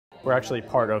We're actually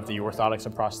part of the Orthotics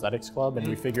and Prosthetics Club, and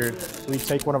we figured we'd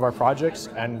take one of our projects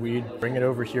and we'd bring it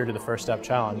over here to the First Step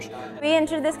Challenge. We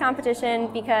entered this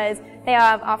competition because they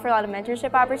offer a lot of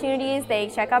mentorship opportunities. They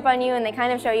check up on you and they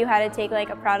kind of show you how to take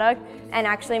like a product and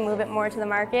actually move it more to the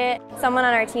market. Someone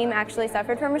on our team actually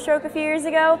suffered from a stroke a few years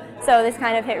ago, so this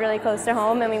kind of hit really close to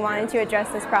home and we wanted to address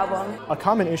this problem. A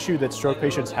common issue that stroke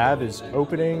patients have is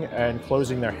opening and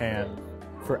closing their hand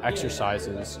for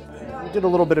exercises. We did a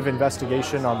little bit of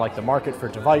investigation on like the market for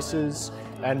devices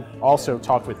and also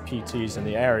talked with PTs in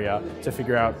the area to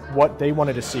figure out what they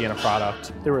wanted to see in a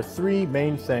product. There were three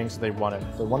main things they wanted.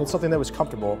 They wanted something that was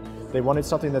comfortable, they wanted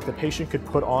something that the patient could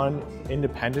put on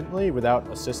independently without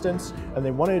assistance, and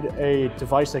they wanted a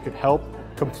device that could help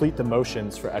complete the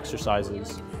motions for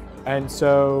exercises. And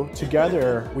so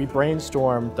together we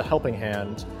brainstormed the helping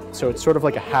hand. So it's sort of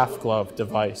like a half-glove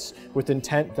device with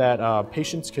intent that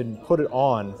patients can put it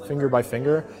on finger by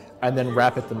finger and then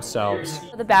wrap it themselves.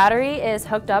 The battery is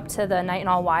hooked up to the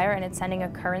nitinol wire and it's sending a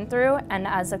current through, and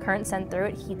as the current sent through,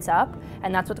 it heats up,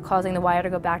 and that's what's causing the wire to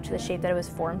go back to the shape that it was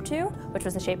formed to, which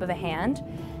was the shape of a hand.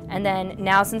 And then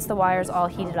now, since the wire is all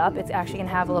heated up, it's actually gonna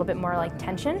have a little bit more like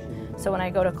tension. So when I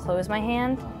go to close my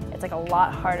hand, it's like a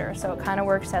lot harder. So it kind of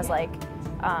works as like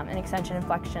an extension and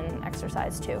flexion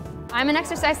exercise too. I'm an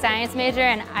exercise science major,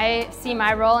 and I see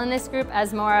my role in this group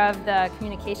as more of the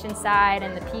communication side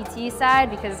and the PT side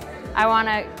because I want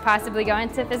to possibly go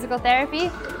into physical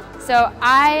therapy. So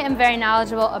I am very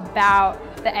knowledgeable about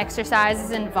the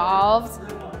exercises involved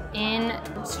in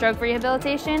stroke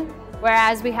rehabilitation,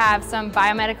 whereas we have some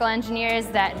biomedical engineers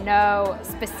that know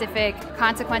specific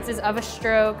consequences of a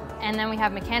stroke, and then we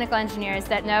have mechanical engineers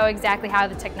that know exactly how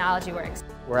the technology works.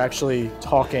 We're actually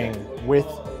talking with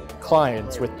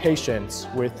clients, with patients,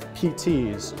 with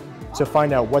PTs to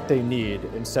find out what they need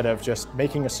instead of just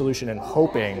making a solution and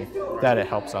hoping that it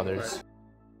helps others.